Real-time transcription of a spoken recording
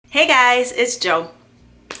Hey guys, it's Joe,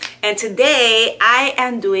 and today I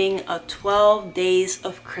am doing a 12 days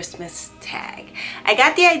of Christmas tag. I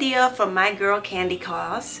got the idea from my girl Kandy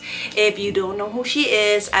Cos. If you don't know who she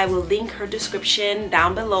is, I will link her description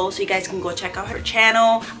down below so you guys can go check out her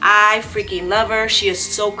channel. I freaking love her. She is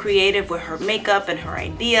so creative with her makeup and her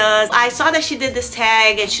ideas. I saw that she did this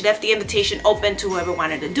tag and she left the invitation open to whoever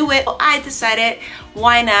wanted to do it. So I decided,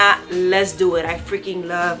 why not? Let's do it. I freaking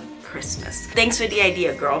love Christmas. Thanks for the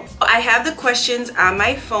idea, girl. I have the questions on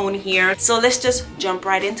my phone here, so let's just jump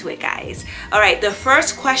right into it, guys. All right, the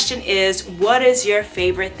first question is, what is your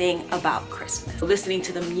favorite thing about Christmas? Listening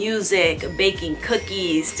to the music, baking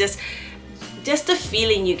cookies, just the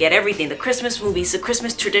feeling you get, everything. The Christmas movies, the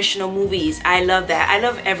Christmas traditional movies. I love that. I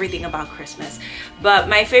love everything about Christmas. But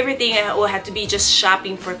my favorite thing will have to be just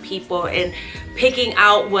shopping for people and picking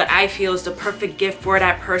out what I feel is the perfect gift for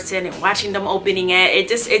that person and watching them opening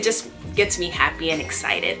it. It just gets me happy and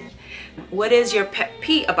excited. What is your pet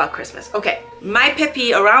peeve about Christmas? Okay, my pet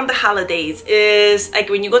peeve around the holidays is like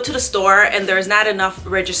when you go to the store and there's not enough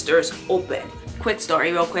registers open. Quick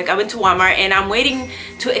story real quick. I went to Walmart and I'm waiting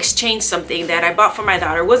to exchange something that I bought for my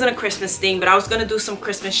daughter. It wasn't a Christmas thing, but I was gonna do some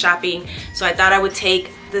Christmas shopping, so I thought I would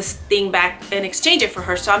take this thing back and exchange it for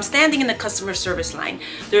her. So I'm standing in the customer service line.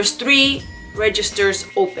 There's 3 registers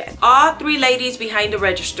open. All 3 ladies behind the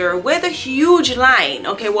register with a huge line.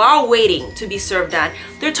 Okay, we're all waiting to be served on.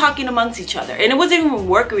 They're talking amongst each other, and it wasn't even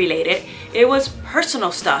work related. It was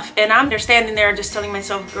personal stuff, and I'm just standing there just telling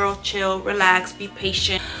myself, girl, chill, relax, be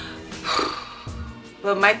patient.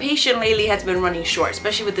 But my patience lately has been running short,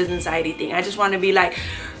 especially with this anxiety thing. I just want to be like,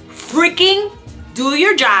 freaking do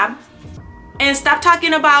your job and stop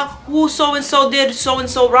talking about who so-and-so did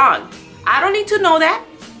so-and-so wrong. I don't need to know that.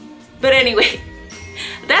 But anyway,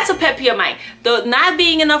 that's a pet peeve of mine. The not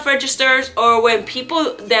being enough registers, or when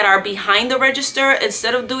people that are behind the register,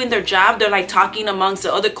 instead of doing their job, they're like talking amongst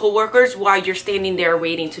the other co-workers while you're standing there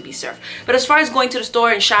waiting to be served. But as far as going to the store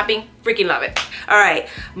and shopping, freaking love it. All right,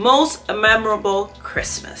 most memorable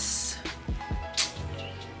Christmas.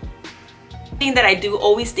 Thing that I do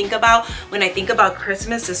always think about when I think about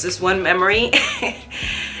Christmas is this one memory.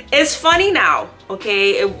 It's funny now,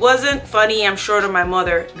 okay? It wasn't funny, I'm sure, to my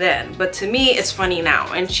mother then, but to me, it's funny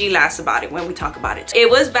now, and she laughs about it when we talk about it. It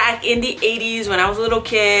was back in the 80s when I was a little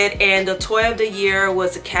kid, and the toy of the year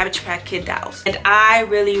was the Cabbage Patch Kid dolls, and I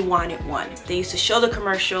really wanted one. They used to show the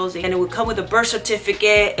commercials, and it would come with a birth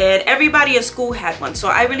certificate, and everybody in school had one, so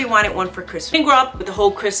I really wanted one for Christmas. I didn't grow up with the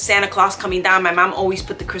whole Santa Claus coming down. My mom always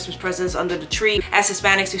put the Christmas presents under the tree. As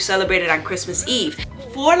Hispanics, we celebrated on Christmas Eve.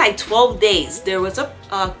 For like 12 days, there was a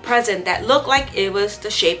present that looked like it was the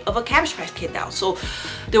shape of a Cabbage Patch Kid doll. So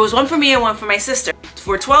there was one for me and one for my sister.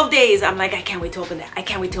 For 12 days, I'm like, I can't wait to open that. I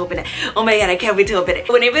can't wait to open it. Oh my God, I can't wait to open it.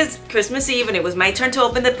 When it was Christmas Eve and it was my turn to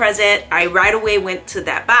open the present, I right away went to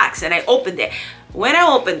that box and I opened it. When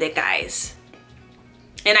I opened it, guys,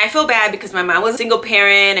 and I feel bad because my mom was a single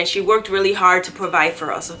parent and she worked really hard to provide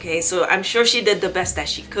for us, okay? So I'm sure she did the best that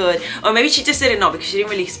she could. Or maybe she just didn't know because she didn't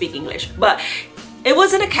really speak English. But it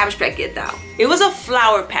wasn't a Cabbage Patch Kid doll. It was a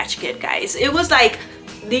Flower Patch Kid, guys. It was like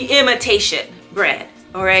the imitation brand,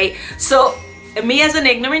 all right? So me as an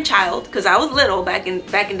ignorant child, because I was little back in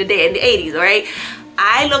the day, in the 80s, all right?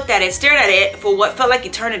 I looked at it, stared at it for what felt like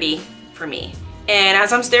eternity for me. And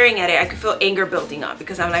as I'm staring at it, I could feel anger building up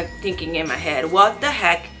because I'm like thinking in my head, what the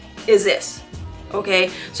heck is this?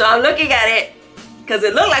 Okay, so I'm looking at it because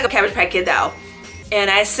it looked like a Cabbage Patch Kid doll.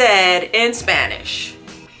 And I said in Spanish,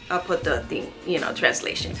 I'll put the thing,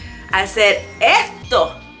 translation. I said,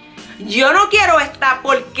 esto, yo no quiero esta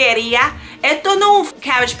porquería. Esto no es un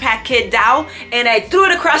Cabbage Patch Kid doll. And I threw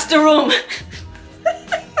it across the room.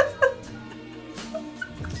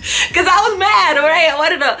 Because I was mad, all right? I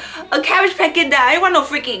wanted a Cabbage Patch Kid doll. I didn't want no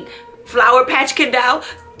freaking Flower Patch Kid doll.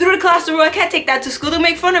 Threw it across the room. I can't take that to school. They'll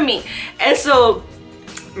make fun of me. And so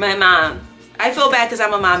my mom, I feel bad because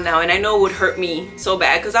I'm a mom now and I know it would hurt me so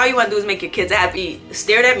bad because all you want to do is make your kids happy.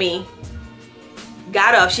 Stared at me,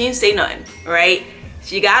 got up, she didn't say nothing, right?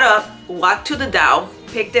 She got up, walked to the doll,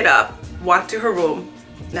 picked it up, walked to her room,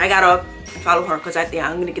 and I got up and followed her because I think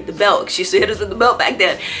I'm gonna get the belt. She used to hit us with the belt back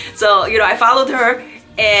then. So, I followed her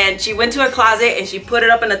and she went to her closet and she put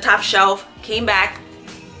it up on the top shelf, came back,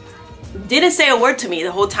 didn't say a word to me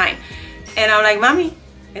the whole time. And I'm like, Mommy,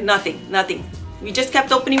 and nothing. We just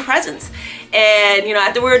kept opening presents. And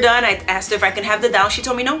after we were done, I asked her if I could have the doll. She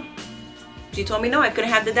told me no. She told me no, I couldn't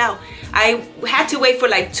have the doll. I had to wait for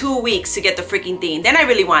like 2 weeks to get the freaking thing. Then I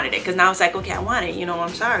really wanted it because now it's like, okay, I want it, you know,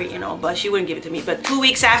 I'm sorry, you know, but she wouldn't give it to me. But 2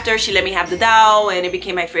 weeks after, she let me have the doll and it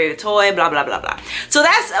became my favorite toy, blah, blah, blah, blah. So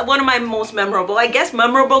that's one of my most memorable, I guess,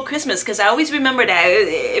 memorable Christmas, because I always remember that.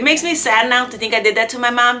 It makes me sad now to think I did that to my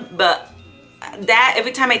mom, but that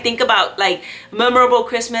every time I think about like memorable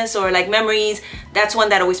Christmas or like memories, that's one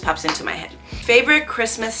that always pops into my head. Favorite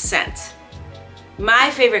Christmas scent.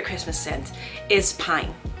 My favorite Christmas scent is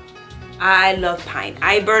pine. I love pine.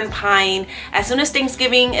 I burn pine. As soon as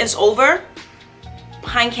Thanksgiving is over,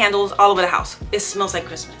 pine candles all over the house. It smells like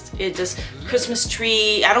Christmas. It just, Christmas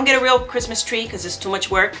tree. I don't get a real Christmas tree because it's too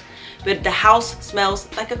much work, but the house smells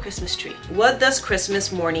like a Christmas tree. What does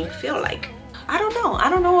Christmas morning feel like? I don't know. I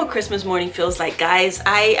don't know what Christmas morning feels like, guys.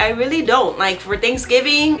 I really don't. Like for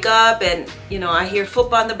Thanksgiving, wake up and, you know, I hear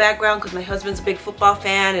football in the background because my husband's a big football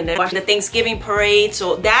fan, and then watching the Thanksgiving parade.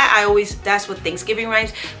 So that that's what Thanksgiving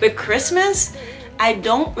rhymes. But Christmas, I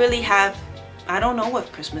don't really have, I don't know what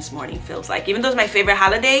Christmas morning feels like. Even though it's my favorite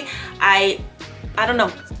holiday, I don't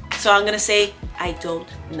know. So I'm gonna say I don't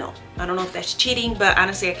know. I don't know if that's cheating, but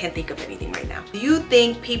honestly, I can't think of anything right now. Do you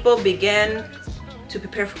think people begin to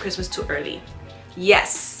prepare for Christmas too early?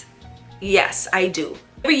 Yes, yes, I do.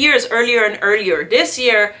 Every year is earlier and earlier. This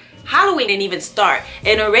year, Halloween didn't even start,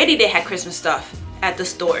 and already they had Christmas stuff at the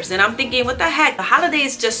stores. And I'm thinking, what the heck? The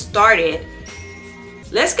holidays just started.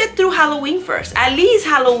 Let's get through Halloween first. At least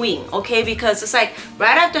Halloween, okay? Because it's like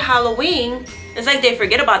right after Halloween, it's like they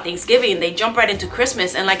forget about Thanksgiving. They jump right into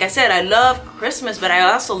Christmas. And like I said, I love Christmas, but I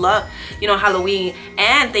also love, you know, Halloween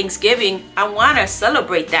and Thanksgiving. I want to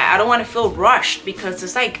celebrate that. I don't want to feel rushed because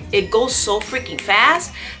it's like it goes so freaking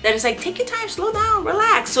fast that it's like, take your time, slow down,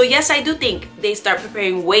 relax. So yes, I do think they start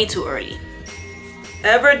preparing way too early.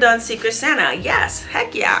 Ever done Secret Santa? Yes,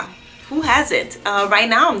 heck yeah. Who hasn't? Right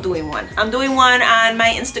now I'm doing one. I'm doing one on my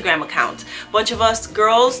Instagram account. Bunch of us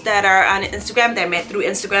girls that are on Instagram, that I met through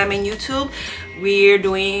Instagram and YouTube, we're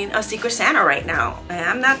doing a Secret Santa right now. And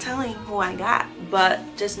I'm not telling who I got, but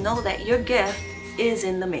just know that your gift is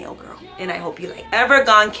in the mail, girl. And I hope you like it. Ever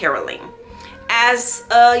gone caroling? As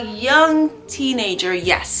a young teenager,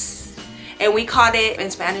 yes. And we called it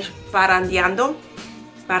in Spanish, parandeando.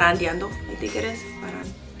 Parandeando, I think it is.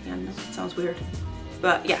 Parandeando, sounds weird.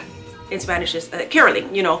 But yeah. In Spanish is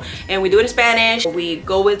caroling, you know, and we do it in Spanish. We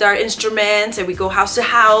go with our instruments and we go house to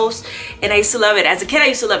house, and I used to love it. As a kid, I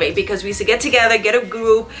used to love it because we used to get together, get a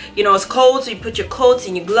group, you know, it's cold, so you put your coats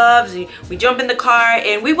and your gloves, and we jump in the car,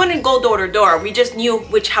 and we wouldn't go door to door. We just knew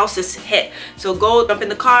which houses hit. So go jump in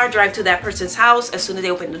the car, drive to that person's house. As soon as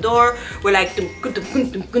they open the door, we're like,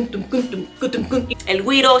 El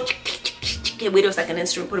Guido. Guido is like an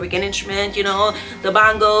instrument, Puerto Rican instrument, you know, the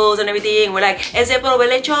bongos and everything. We're like, ese pobre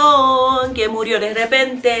lechón que murió de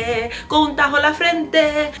repente con un tajo en la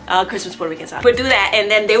frente. Christmas Puerto Rican song. We'd do that,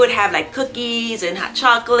 and then they would have like cookies and hot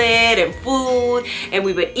chocolate and food, and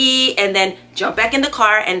we would eat and then jump back in the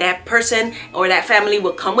car, and that person or that family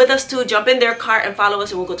would come with us too, jump in their car and follow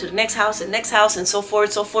us, and we'll go to the next house and so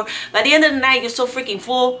forth, so forth. By the end of the night, you're so freaking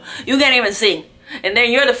full, you can't even sing. And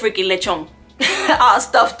then you're the freaking lechón. All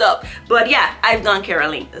stuffed up. But yeah, I've gone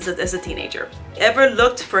caroling as a teenager. Ever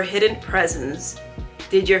looked for hidden presents?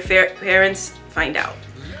 Did your parents find out?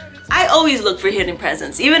 I always look for hidden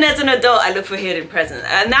presents. Even as an adult, I look for hidden presents.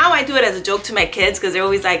 And now I do it as a joke to my kids because they're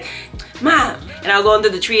always like, Mom, and I'll go under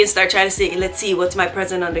the tree and start trying to say, let's see, what's my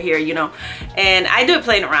present under here, you know? And I do it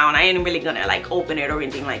playing around. I ain't really gonna like open it or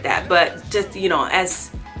anything like that. But just, you know,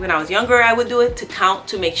 when I was younger, I would do it to count,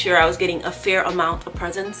 to make sure I was getting a fair amount of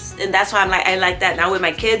presents. And that's why I like that now with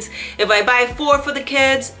my kids. If I buy 4 for the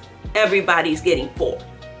kids, everybody's getting 4.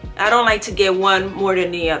 I don't like to get one more than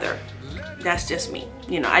the other. That's just me.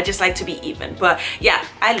 You know, I just like to be even. But yeah,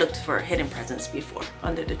 I looked for hidden presents before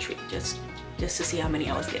under the tree, just to see how many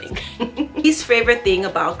I was getting. Least favorite thing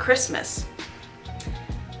about Christmas.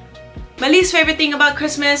 My least favorite thing about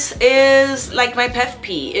Christmas is, like my pet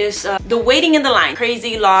peeve, is the waiting in the line.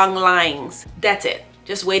 Crazy long lines. That's it.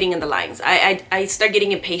 Just waiting in the lines. I start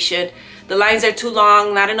getting impatient. The lines are too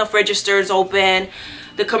long, not enough registers open.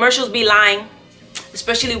 The commercials be lying,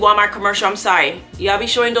 especially Walmart commercial. I'm sorry. Y'all be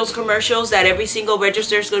showing those commercials that every single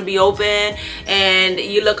register is going to be open and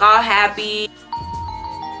you look all happy.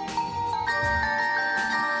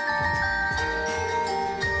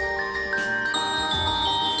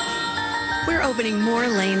 We're opening more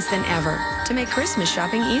lanes than ever to make Christmas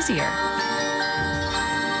shopping easier.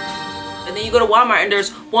 And then you go to Walmart and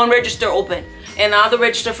there's one register open, and now the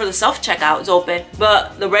register for the self-checkout is open,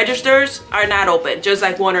 but the registers are not open, just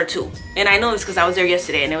like 1 or 2. And I know this because I was there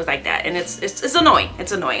yesterday and it was like that, and it's annoying.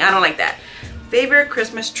 It's annoying. I don't like that. Favorite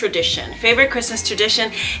Christmas tradition. Favorite Christmas tradition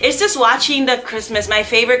is just watching my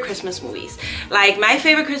favorite Christmas movies. Like my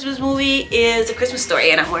favorite Christmas movie is A Christmas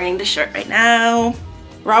Story, and I'm wearing the shirt right now.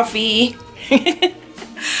 Ralphie.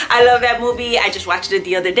 I love that movie. I just watched it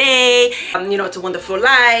the other day. You know, It's a Wonderful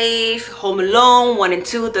Life, Home Alone 1 and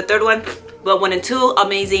 2, the third one, but 1 and 2,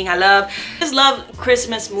 amazing. I just love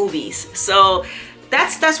Christmas movies. So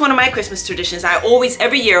that's one of my Christmas traditions. I always,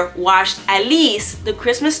 every year, watch at least The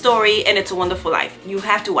Christmas Story and It's a Wonderful Life. You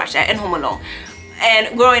have to watch that, and Home Alone.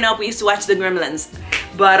 And growing up, we used to watch The Gremlins.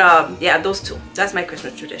 But yeah, those two. That's my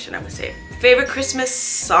Christmas tradition, I would say. Favorite Christmas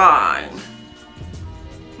song?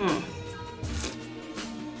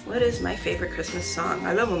 What is my favorite Christmas song?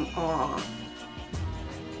 I love them all.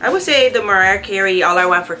 I would say the Mariah Carey, All I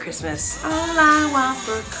Want for Christmas. All I want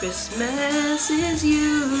for Christmas is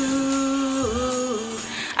you.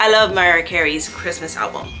 I love Mariah Carey's Christmas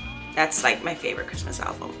album. That's like my favorite Christmas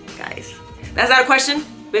album, guys. That's not a question.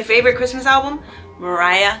 My favorite Christmas album?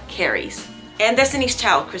 Mariah Carey's. And Destiny's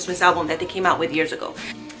Child Christmas album that they came out with years ago.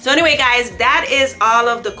 So anyway, guys, that is all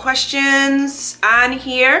of the questions on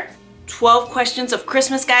here. 12 questions of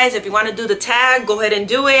Christmas, guys. If you want to do the tag, go ahead and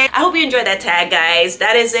do it. I hope you enjoyed that tag, guys.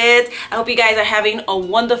 That is it. I hope you guys are having a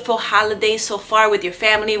wonderful holiday so far with your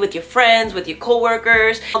family, with your friends, with your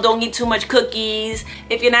co-workers. Don't eat too much cookies.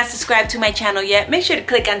 If you're not subscribed to my channel yet, make sure to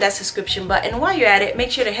click on that subscription button. While you're at it,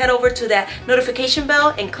 make sure to head over to that notification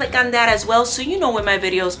bell and click on that as well so you know when my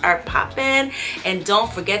videos are popping. And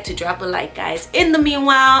don't forget to drop a like, guys. In the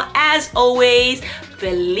meanwhile, as always,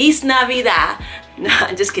 Feliz Navidad. No,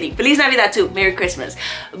 I'm just kidding. Feliz Navidad too. Merry Christmas.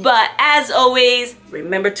 But as always,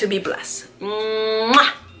 remember to be blessed.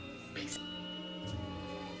 Mwah!